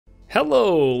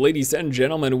Hello, ladies and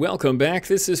gentlemen, welcome back.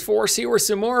 This is Force here with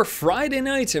some more Friday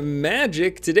Night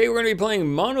Magic. Today we're going to be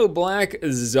playing Mono Black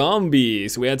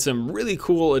Zombies. We had some really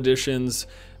cool additions.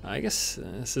 I guess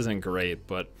this isn't great,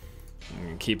 but I'm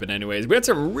going to keep it anyways. We had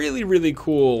some really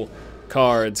cool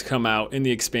cards come out in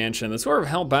the expansion that sort of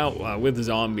help out with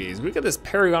zombies. We've got this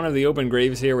Paragon of the Open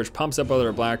Graves here, which pumps up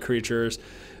other black creatures.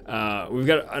 We've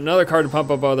got another card to pump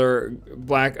up other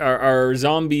black our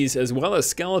zombies as well as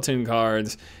skeleton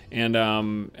cards, and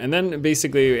then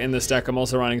basically in this deck I'm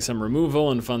also running some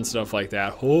removal and fun stuff like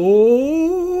that.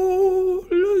 Oh,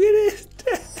 look at this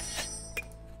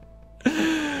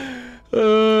deck!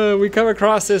 We come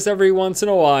across this every once in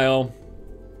a while.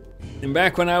 And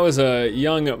back when I was a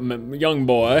young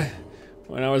boy,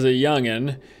 when I was a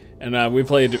youngin', and we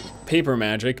played paper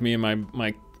magic, me and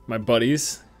my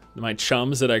buddies, my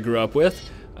chums that I grew up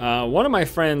with. One of my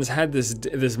friends had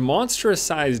this monstrous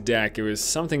sized deck. It was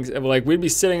something like we'd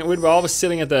all be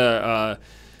sitting at the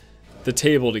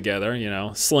table together, you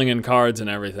know, slinging cards and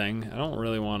everything. I don't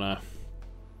really want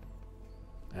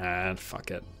to.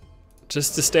 Fuck it.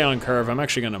 Just to stay on curve, I'm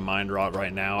actually gonna mind rot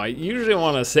right now. I usually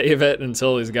want to save it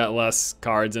until he's got less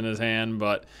cards in his hand,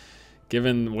 but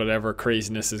given whatever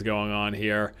craziness is going on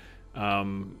here,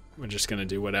 we're just gonna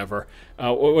do whatever.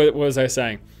 What was I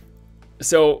saying?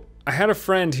 So I had a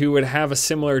friend who would have a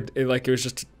similar, like it was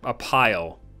just a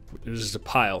pile. It was just a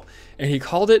pile. And he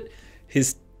called it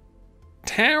his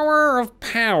Tower of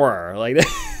Power. Like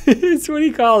that's what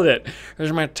he called it.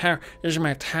 There's my tower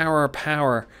of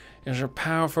power. There's a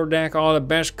powerful deck, all the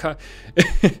best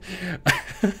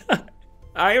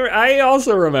I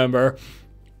also remember,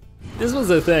 this was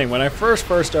the thing, when I first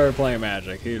started playing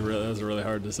Magic, that was a really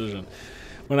hard decision.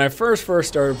 When I first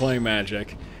started playing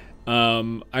Magic, I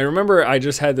remember I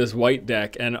just had this white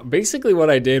deck, and basically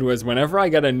what I did was whenever I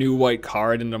got a new white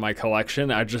card into my collection,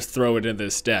 I'd just throw it in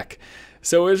this deck.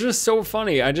 So it was just so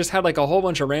funny. I just had like a whole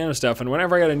bunch of random stuff, and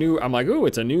whenever I got a new, I'm like, ooh,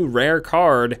 it's a new rare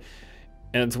card,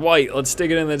 and it's white, let's stick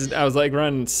it in this. I was like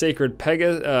running Sacred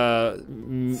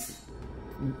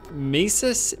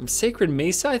Sacred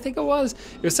Mesa, I think it was.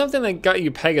 It was something that got you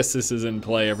Pegasuses in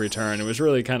play every turn. It was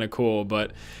really kind of cool,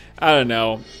 but I don't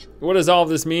know. What does all of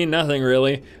this mean? Nothing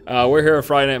really. We're here at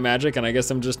Friday Night Magic, and I guess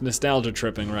I'm just nostalgia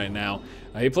tripping right now.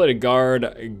 He played a guard,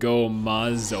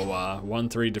 Gomazoa,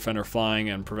 1/3 defender flying,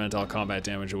 and prevent all combat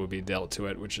damage that would be dealt to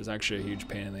it, which is actually a huge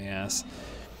pain in the ass.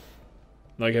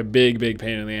 Like a big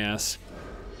pain in the ass.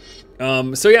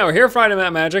 So yeah, we're here at Friday Night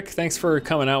Magic. Thanks for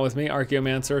coming out with me,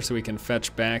 Archaeomancer, so we can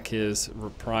fetch back his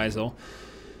reprisal.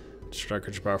 Strike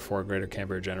creature power 4, greater can't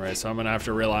be regenerated. So I'm gonna have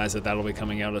to realize that that'll be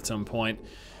coming out at some point.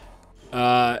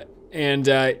 Yeah,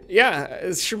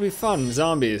 it should be fun.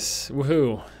 Zombies,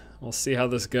 woohoo. We'll see how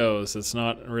this goes. It's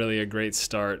not really a great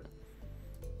start.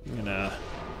 I'm gonna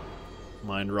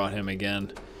mind rot him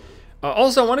again.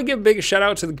 Also, I want to give a big shout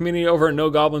out to the community over at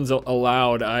No Goblins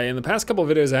Allowed. In the past couple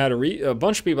of videos, I had a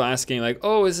bunch of people asking, like,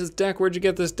 "Oh, is this deck? Where'd you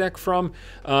get this deck from?"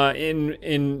 In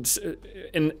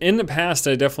the past,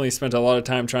 I definitely spent a lot of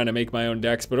time trying to make my own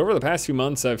decks, but over the past few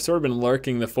months, I've sort of been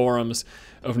lurking the forums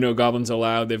of No Goblins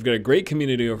Allowed. They've got a great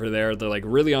community over there. They're like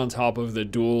really on top of the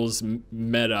Duels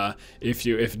meta.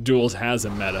 If Duels has a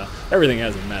meta, everything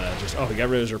has a meta. Just we got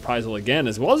rid of his reprisal again,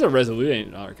 as well as a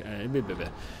Resolute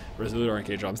Arcade.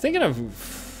 I'm thinking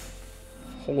of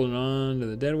holding on to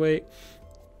the Deadweight.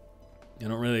 I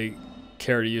don't really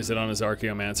care to use it on his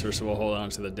Archaeomancer, so we'll hold on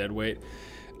to the Deadweight.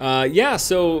 Yeah,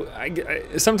 so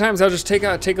sometimes I'll just take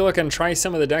a look and try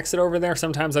some of the decks that are over there.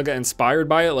 Sometimes I'll get inspired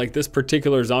by it. Like this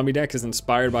particular zombie deck is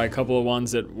inspired by a couple of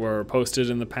ones that were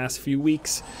posted in the past few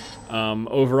weeks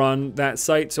over on that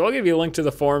site. So I'll give you a link to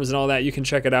the forums and all that. You can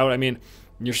check it out. I mean,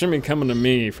 you shouldn't be coming to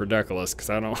me for deck lists,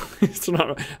 because I don't. It's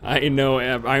not. I'm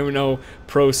no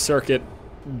pro circuit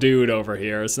dude over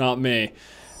here. It's not me.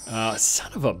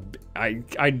 Son of a.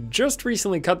 I just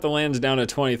recently cut the lands down to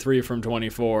 23 from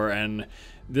 24, and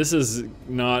this is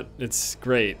not. It's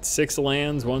great. 6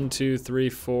 lands. 1, 2, 3,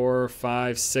 4,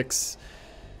 5, 6.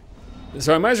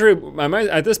 So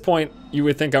at this point, you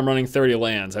would think I'm running 30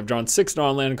 lands. I've drawn 6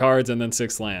 non-land cards and then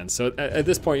 6 lands. So at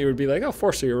this point, you would be like, oh,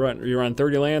 Forcer, you run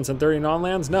 30 lands and 30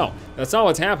 non-lands? No, that's not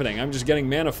what's happening. I'm just getting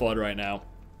mana flood right now.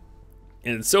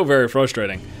 And it's so very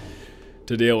frustrating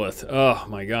to deal with. Oh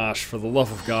my gosh, for the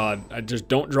love of God. I just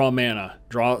don't draw mana.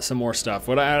 Draw some more stuff.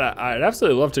 What I'd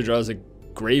absolutely love to draw is a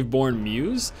Graveborn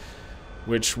Muse,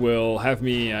 which will have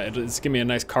me, it's give me a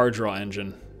nice card draw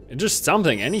engine. And just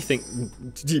something, anything.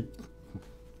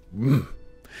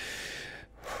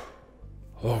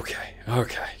 Okay.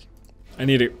 I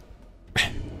need to.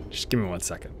 Just give me 1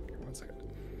 second.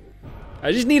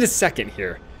 I just need a second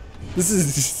here. This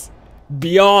is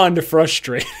beyond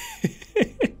frustrating.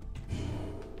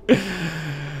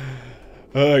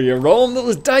 You're rolling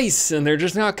those dice and they're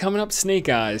just not coming up snake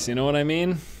eyes. You know what I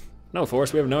mean? No,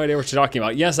 Forrest, we have no idea what you're talking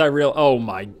about. Yes, oh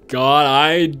my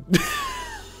God,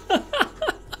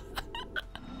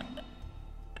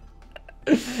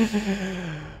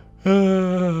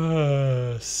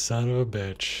 son of a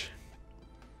bitch.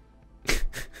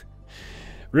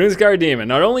 Runescar Demon.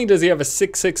 Not only does he have a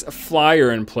 6/6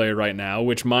 flyer in play right now,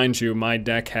 which, mind you, my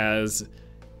deck has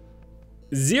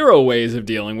 0 ways of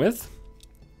dealing with.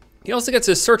 He also gets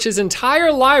to search his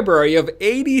entire library of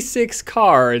 86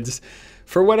 cards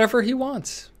for whatever he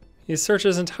wants. He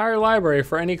searches his entire library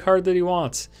for any card that he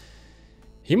wants.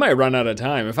 He might run out of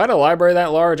time. If I had a library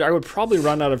that large, I would probably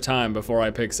run out of time before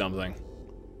I pick something.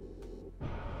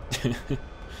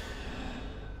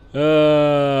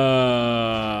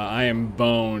 I am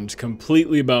boned,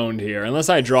 completely boned here. Unless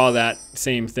I draw that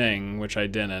same thing, which I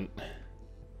didn't.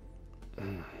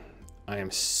 I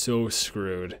am so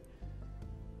screwed.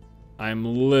 I'm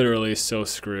literally so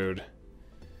screwed.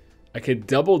 I could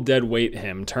double dead weight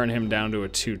him, turn him down to a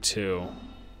 2/2,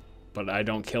 but I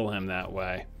don't kill him that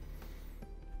way.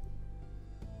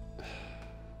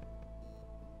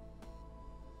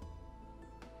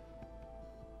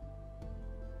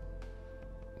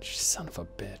 Son of a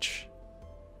bitch.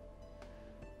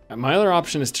 My other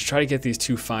option is to try to get these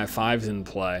 2 5/5s in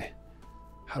play.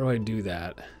 How do I do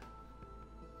that?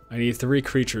 I need 3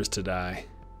 creatures to die.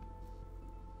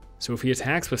 So if he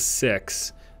attacks with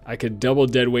 6, I could double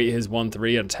dead weight his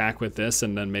 1/3, attack with this,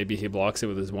 and then maybe he blocks it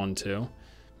with his 1/2.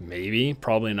 Maybe,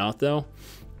 probably not though.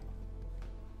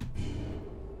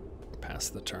 Pass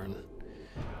the turn.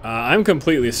 I'm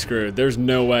completely screwed. There's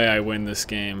no way I win this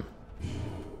game.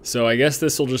 So I guess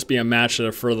this will just be a match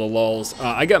for the lulz.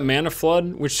 I got Mana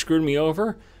Flood, which screwed me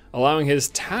over, allowing his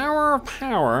Tower of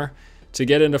Power to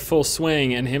get into full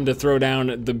swing and him to throw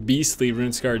down the beastly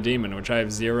Runescar Demon, which I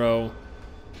have 0.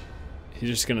 He's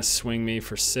just gonna swing me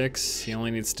for 6. He only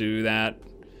needs to do that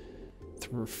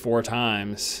 4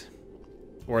 times,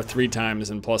 or 3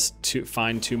 times, and plus 2,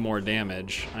 find 2 more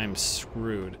damage. I am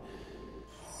screwed.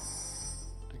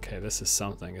 Okay, this is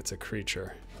something. It's a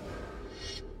creature.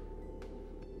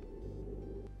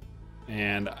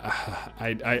 And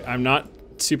I'm not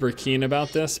super keen about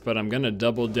this, but I'm gonna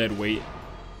double dead weight.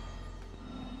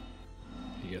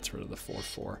 He gets rid of the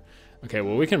 4/4. Okay,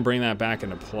 well we can bring that back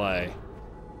into play.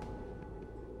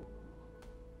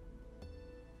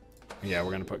 Yeah,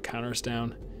 we're gonna put counters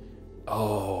down.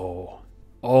 Oh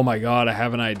my God, I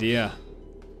have an idea.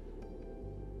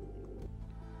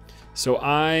 So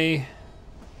I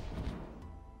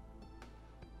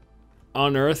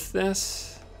unearth this.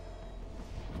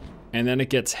 And then it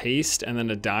gets haste, and then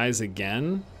it dies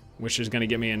again, which is going to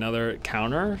give me another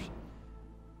counter.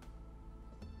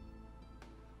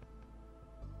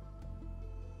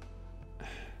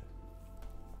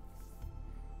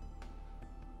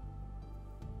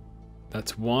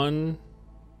 That's 1,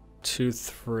 2,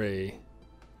 3.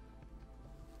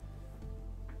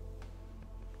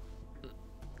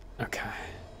 Okay.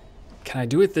 Can I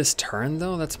do it this turn,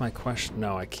 though? That's my question.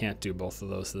 No, I can't do both of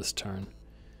those this turn.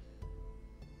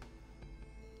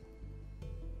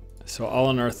 So I'll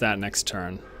unearth that next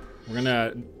turn. We're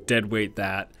gonna dead weight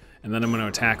that, and then I'm gonna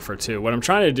attack for 2. What I'm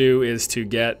trying to do is to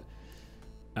get,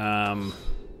 I'm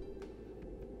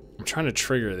trying to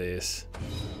trigger these.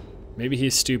 Maybe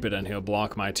he's stupid and he'll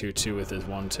block my 2/2 with his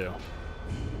 1/2,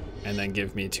 and then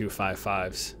give me 2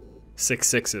 5/5s,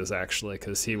 6/6s actually,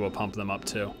 because he will pump them up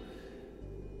too.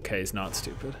 Okay, he's not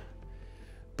stupid.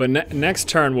 But next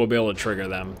turn we'll be able to trigger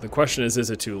them. The question is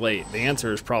it too late? The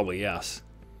answer is probably yes.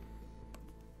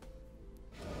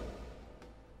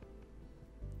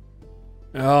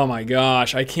 Oh my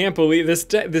gosh, I can't believe this.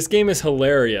 This game is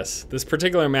hilarious. This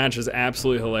particular match is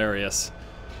absolutely hilarious.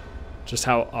 Just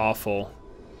how awful.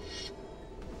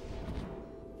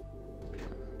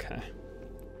 Okay.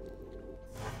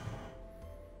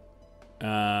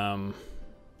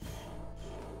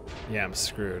 Yeah, I'm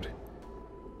screwed.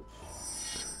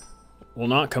 Well,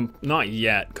 not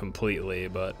yet completely,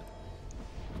 but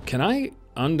can I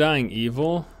Undying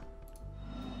Evil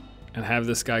and have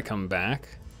this guy come back?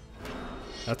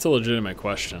 That's a legitimate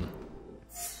question.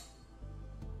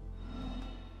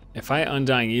 If I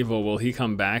Undying Evil, will he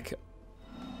come back?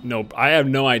 Nope, I have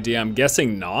no idea. I'm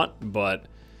guessing not, but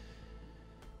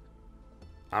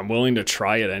I'm willing to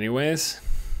try it anyways.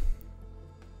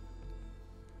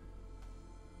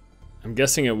 I'm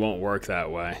guessing it won't work that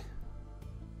way.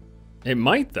 It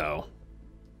might, though.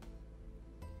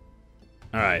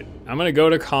 Alright, I'm gonna go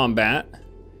to combat.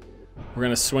 We're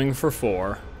gonna swing for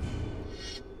 4.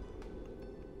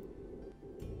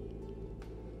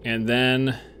 And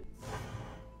then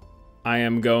I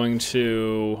am going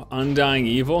to Undying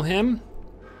Evil him.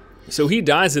 So he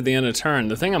dies at the end of turn.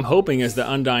 The thing I'm hoping is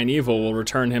that Undying Evil will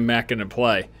return him back into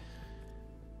play.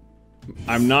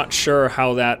 I'm not sure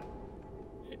how that...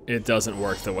 It doesn't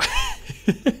work the way.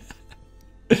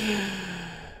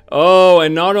 Oh,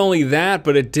 and not only that,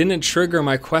 but it didn't trigger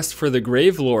my quest for the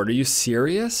Gravelord. Are you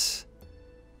serious?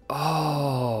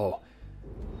 Oh.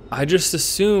 I just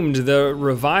assumed the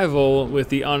revival with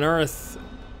the Unearth,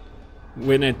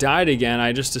 when it died again,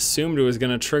 I just assumed it was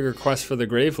going to trigger quest for the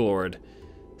Gravelord.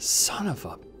 Son of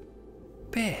a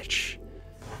bitch.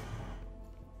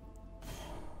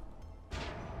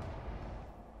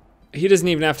 He doesn't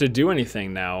even have to do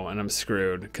anything now, and I'm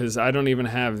screwed, because I don't even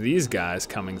have these guys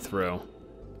coming through.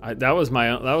 That was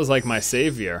like my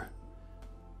savior.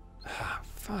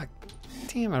 Fuck.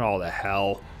 Damn it all to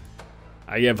hell.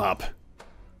 I give up.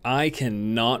 I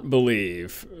cannot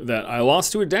believe that I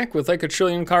lost to a deck with like a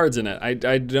trillion cards in it.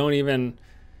 I don't even...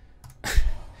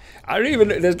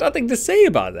 there's nothing to say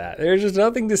about that. There's just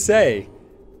nothing to say.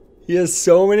 He has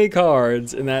so many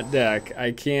cards in that deck.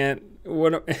 I can't...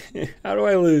 how do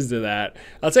I lose to that?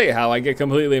 I'll tell you how. I get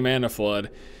completely mana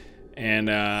flood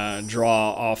and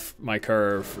draw off my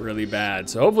curve really bad.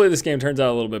 So hopefully this game turns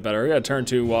out a little bit better. We got turn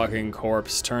 2 Walking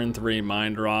Corpse, turn 3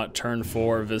 Mind Rot, turn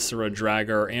 4 Viscera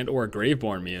Dragger and or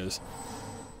Graveborn Muse.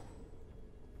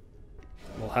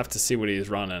 We'll have to see what he's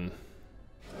running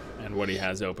and what he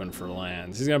has open for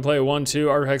lands. He's gonna play a 1/2.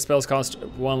 Artifact spells cost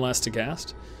 1 less to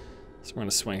cast. So we're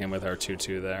gonna swing him with our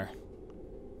 2/2 there.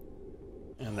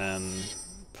 And then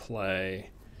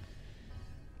play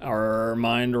our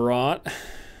Mind Rot.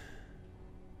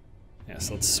 Yeah,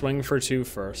 so let's swing for 2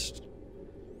 first.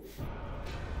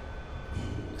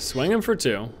 Swing him for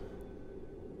 2.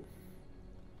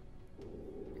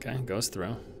 Okay, goes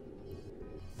through.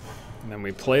 And then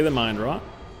we play the Mind Rot.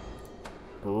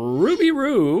 Ruby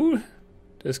Roo.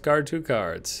 Discard 2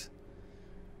 cards.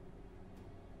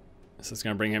 So it's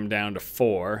going to bring him down to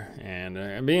 4. And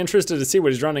I'd be interested to see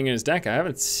what he's running in his deck. I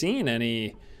haven't seen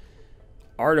any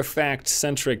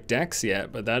artifact-centric decks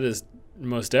yet, but that is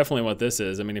most definitely what this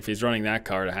is. I mean, if he's running that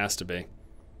card, it has to be.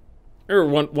 Or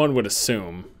one would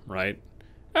assume, right?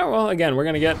 Oh, well, again, we're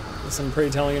going to get some pretty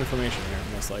telling information here,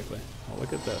 most likely. Oh,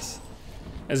 look at this.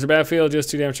 As the battlefield, just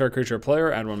 2 damage to our creature or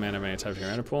player. Add 1 mana of any type to your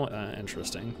mana pool.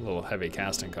 Interesting. A little heavy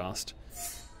casting cost.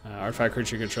 Artifact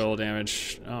creature control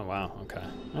damage. Oh, wow. Okay.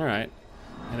 All right.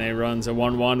 And then he runs a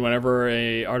 1/1. Whenever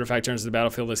a artifact turns to the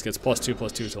battlefield, this gets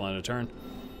 +2/+2 till end of turn.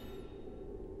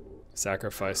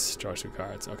 Sacrifice, draw 2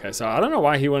 cards. Okay, so I don't know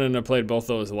why he wouldn't have played both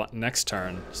those next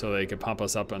turn so they could pump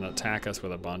us up and attack us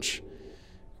with a bunch.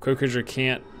 Equipped creature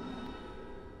can't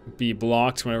be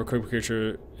blocked whenever equipped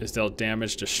creature is dealt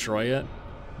damage, destroy it.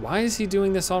 Why is he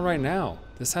doing this all right now?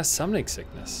 This has summoning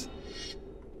sickness.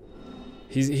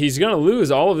 He's gonna lose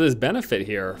all of this benefit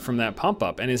here from that pump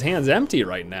up, and his hand's empty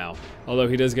right now. Although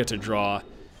he does get to draw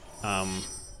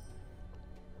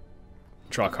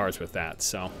cards with that,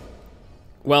 so.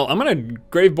 Well, I'm gonna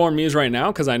Graveborn Muse right now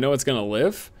because I know it's gonna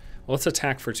live. Well, let's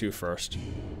attack for 2 first.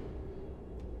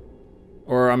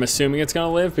 Or I'm assuming it's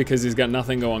gonna live because he's got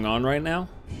nothing going on right now.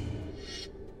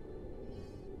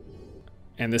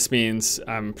 And this means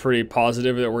I'm pretty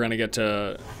positive that we're gonna get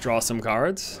to draw some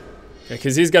cards.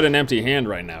 Because he's got an empty hand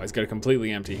right now. He's got a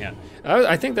completely empty hand.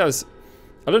 I think that was,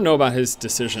 I don't know about his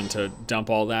decision to dump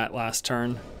all that last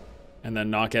turn and then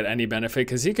not get any benefit.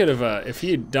 Because he could have, if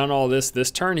he had done all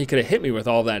this turn, he could have hit me with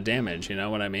all that damage. You know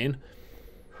what I mean?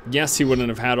 Yes, he wouldn't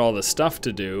have had all the stuff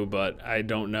to do, but I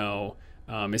don't know.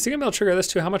 Is he gonna be able to trigger this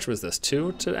too? How much was this?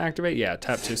 2 to activate? Yeah,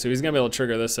 tap 2. So he's gonna be able to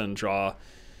trigger this and draw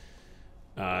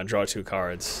 2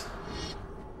 cards.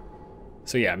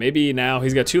 So yeah, maybe now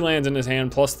he's got 2 lands in his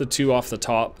hand plus the 2 off the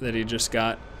top that he just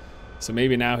got. So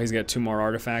maybe now he's got 2 more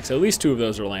artifacts. At least 2 of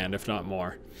those are land, if not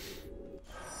more.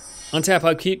 Untap,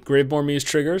 upkeep, Graveborn Muse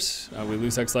triggers. We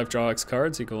lose X life, draw X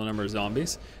cards, equal the number of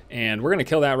zombies. And we're gonna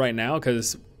kill that right now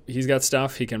because he's got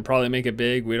stuff. He can probably make it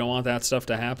big. We don't want that stuff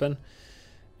to happen.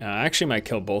 I actually might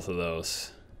kill both of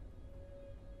those.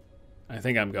 I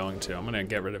think I'm going to. I'm gonna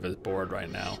get rid of his board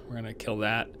right now. We're gonna kill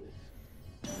that.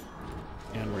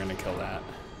 And we're gonna kill that.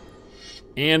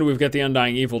 And we've got the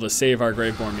Undying Evil to save our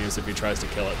Graveborn Muse if he tries to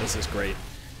kill it. This is great.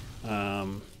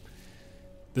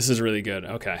 This is really good.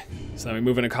 Okay. So then we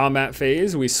move into combat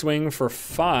phase. We swing for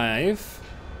 5.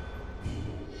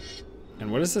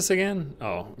 And what is this again?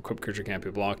 Oh, equipped creature can't be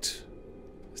blocked.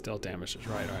 Still damages.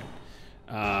 Right,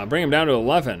 right. Bring him down to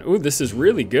 11. Ooh, this is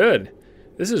really good.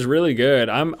 This is really good.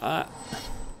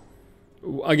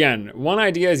 Again, one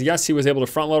idea is, yes, he was able to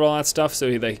front load all that stuff so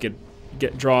that he could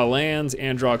draw lands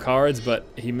and draw cards, but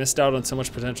he missed out on so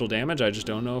much potential damage. I just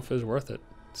don't know if it was worth it.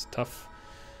 It's tough.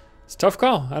 It's a tough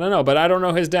call. I don't know, but I don't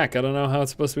know his deck. I don't know how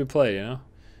it's supposed to be played, you know?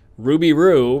 Ruby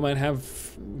Roo might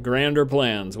have grander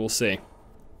plans. We'll see.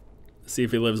 See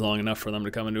if he lives long enough for them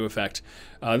to come into effect.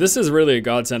 This is really a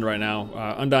godsend right now.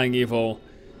 Undying Evil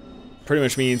pretty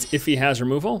much means if he has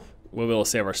removal, we'll be able to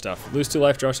save our stuff. Lose 2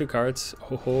 life, draw 2 cards.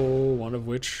 Oh, one of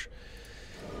which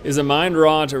is a Mind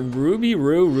Rot. Ruby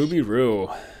Roo, Ruby Roo.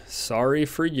 Sorry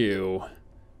for you.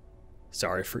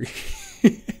 Sorry for you.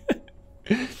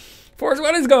 Force,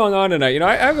 what is going on tonight? You know,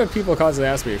 I've had people constantly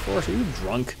ask me, Force, are you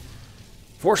drunk?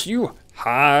 Force, you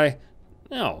high?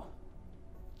 No.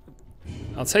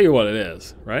 I'll tell you what it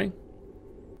is, right?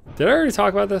 Did I already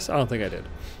talk about this? I don't think I did.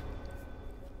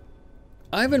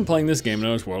 I've been playing this game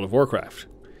known as World of Warcraft.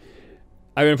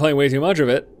 I've been playing way too much of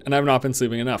it, and I've not been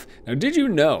sleeping enough. Now, did you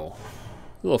know,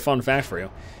 a little fun fact for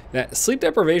you, that sleep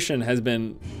deprivation has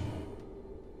been,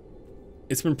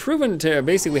 it's been proven to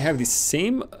basically have the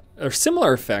same or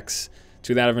similar effects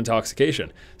to that of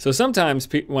intoxication. So sometimes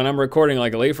when I'm recording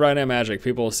like a late Friday Night Magic,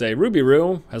 people will say, Ruby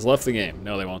Roo has left the game.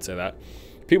 No, they won't say that.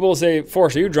 People will say,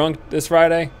 Force, are you drunk this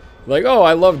Friday? Like, oh,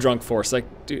 I love drunk Force. Like,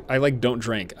 dude, I like don't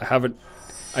drink.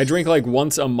 I drink like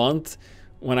once a month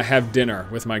when I have dinner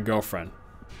with my girlfriend.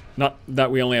 Not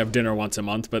that we only have dinner once a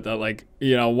month, but that, like,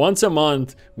 you know, once a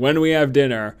month when we have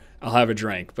dinner, I'll have a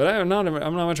drink. But I'm not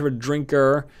much of a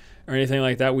drinker or anything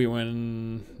like that. We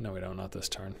win. No, we don't. Not this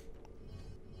turn.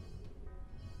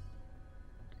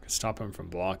 Stop him from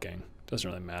blocking. Doesn't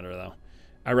really matter though.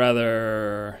 I'd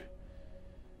rather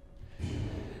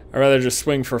just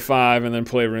swing for 5 and then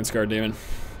play Runescar Demon.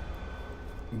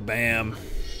 Bam.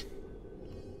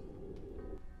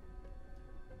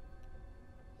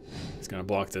 He's gonna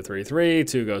block the 3/3.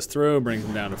 2 goes through, brings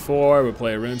him down to 4. We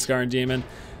play a Runescar Demon.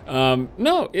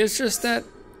 No, it's just that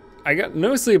I got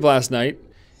no sleep last night,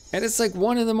 and it's like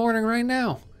 1 in the morning right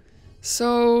now.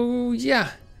 So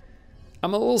yeah,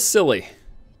 I'm a little silly.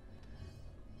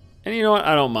 And you know what?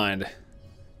 I don't mind.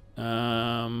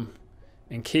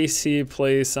 In case he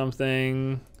plays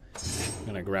something, I'm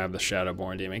gonna grab the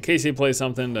Shadowborn Demon. In case he plays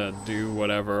something to do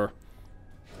whatever.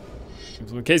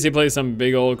 In case he plays some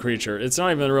big old creature. It's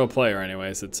not even a real player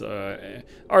anyways. It's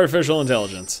artificial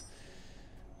intelligence.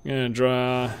 I'm gonna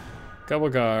draw a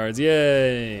couple cards.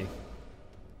 Yay!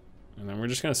 And then we're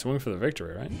just gonna swing for the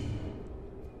victory, right?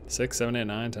 6, 7, 8,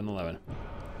 9, 10, 11.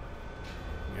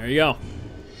 There you go.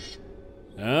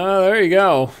 Oh, there you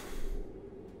go.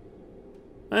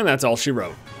 And that's all she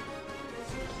wrote.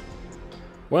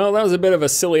 Well, that was a bit of a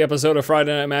silly episode of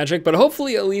Friday Night Magic, but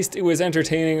hopefully at least it was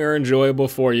entertaining or enjoyable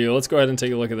for you. Let's go ahead and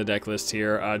take a look at the deck list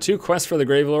here. 2 quests for the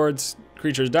Gravelords.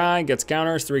 Creatures die, gets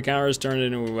counters, 3 counters, turned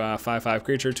into a 5/5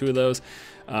 creature, 2 of those.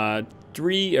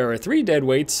 3 dead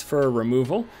weights for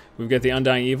removal. We've got the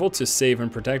Undying Evil to save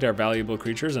and protect our valuable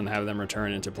creatures and have them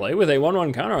return into play with a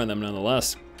 1/1 counter on them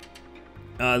nonetheless.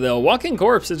 The Walking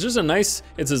Corpse, it's just a nice,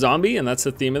 it's a zombie, and that's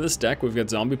the theme of this deck. We've got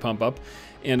zombie pump up,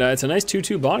 and it's a nice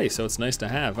 2/2 body, so it's nice to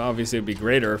have. Obviously, it'd be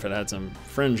greater if it had some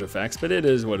fringe effects, but it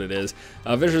is what it is.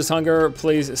 Vicious Hunger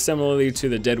plays similarly to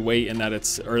the Dead Weight in that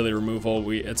it's early removal.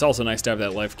 It's also nice to have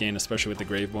that life gain, especially with the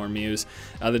Graveborn Muse.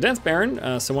 The Death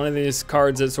Baron, so one of these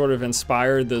cards that sort of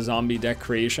inspired the zombie deck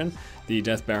creation. The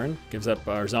Death Baron gives up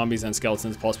our zombies and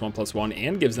skeletons +1/+1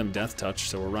 and gives them Death Touch,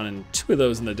 so we're running 2 of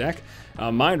those in the deck.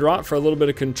 Mind Rot for a little bit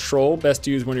of control. Best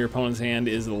to use when your opponent's hand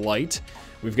is light.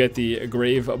 We've got the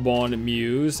Graveborn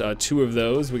Muse, 2 of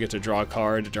those. We get to draw a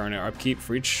card during our upkeep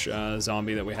for each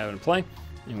zombie that we have in play,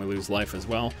 and we lose life as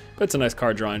well. But it's a nice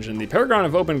card draw engine. The Paragon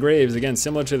of Open Graves, again,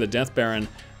 similar to the Death Baron,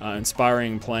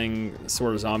 inspiring playing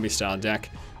sort of zombie style deck.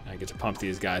 I get to pump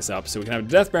these guys up. So we can have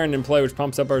Death Baron in play, which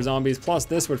pumps up our zombies, plus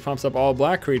this, which pumps up all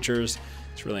black creatures.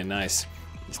 It's really nice.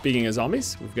 Speaking of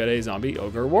zombies, we've got a zombie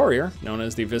ogre warrior known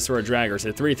as the Viscera Dragger. It's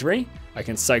a 3/3. I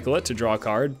can cycle it to draw a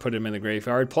card, put him in the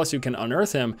graveyard, plus you can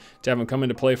unearth him to have him come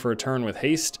into play for a turn with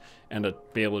haste and to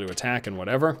be able to attack and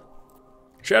whatever.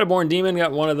 Shadowborn Demon,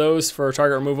 got 1 of those for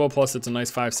target removal, plus it's a nice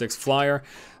 5/6 flyer.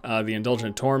 The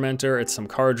Indulgent Tormentor, it's some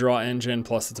card draw engine,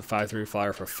 plus it's a 5/3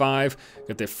 flyer for 5.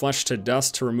 Got the Flesh to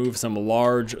Dust to remove some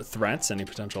large threats, any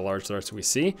potential large threats we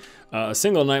see. A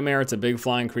single Nightmare, it's a big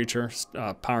flying creature,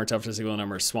 power tough to single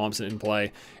number, swamps it in play.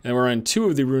 And then we're on 2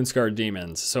 of the Runescar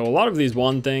Demons. So a lot of these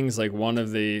 1 things, like 1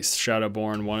 of the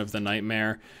Shadowborn, 1 of the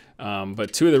Nightmare,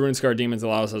 but 2 of the Runescar Demons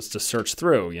allows us to search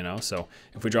through, you know, so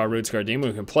if we draw a Runescar Demon,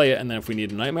 we can play it, and then if we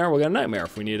need a Nightmare, we'll get a Nightmare.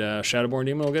 If we need a Shadowborn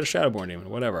Demon, we'll get a Shadowborn Demon,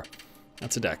 whatever.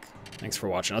 That's a deck. Thanks for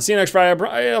watching. I'll see you next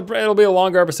Friday. It'll be a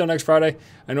longer episode next Friday.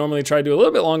 I normally try to do a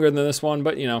little bit longer than this one,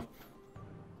 but, you know,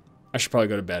 I should probably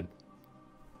go to bed.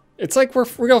 It's like we're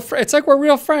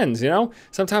real friends, you know?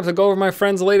 Sometimes I go over to my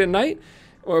friends late at night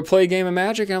or play a game of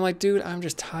Magic, and I'm like, dude, I'm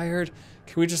just tired.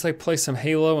 Can we just like play some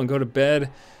Halo and go to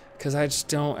bed? Because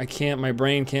I can't, my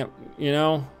brain can't, you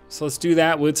know? So let's do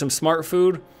that with some smart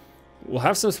food. We'll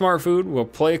have some smart food. We'll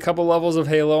play a couple levels of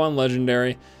Halo on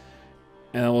Legendary,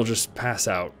 and then we'll just pass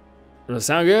out. Does it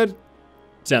sound good?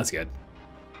 Sounds good.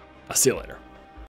 I'll see you later.